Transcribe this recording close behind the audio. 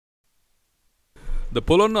The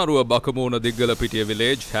Polonnaruwa Bakamona Diggalapitiya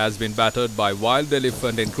village has been battered by wild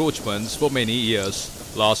elephant encroachments for many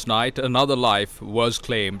years. Last night, another life was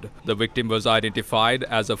claimed. The victim was identified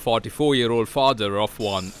as a 44-year-old father of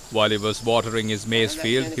one. While he was watering his maize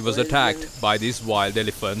field, he was attacked by these wild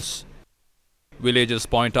elephants. Villagers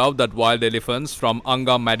point out that wild elephants from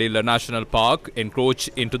Madila National Park encroach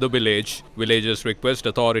into the village. Villagers request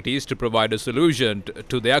authorities to provide a solution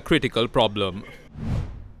to their critical problem.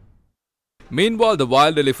 Meanwhile, the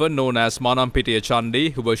wild elephant known as Manampitiya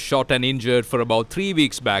Chandi, who was shot and injured for about 3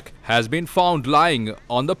 weeks back, has been found lying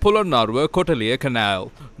on the Polonnaruwa Kotaliya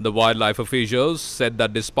Canal. The wildlife officials said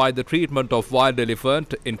that despite the treatment of wild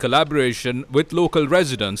elephant in collaboration with local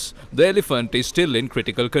residents, the elephant is still in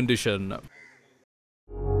critical condition.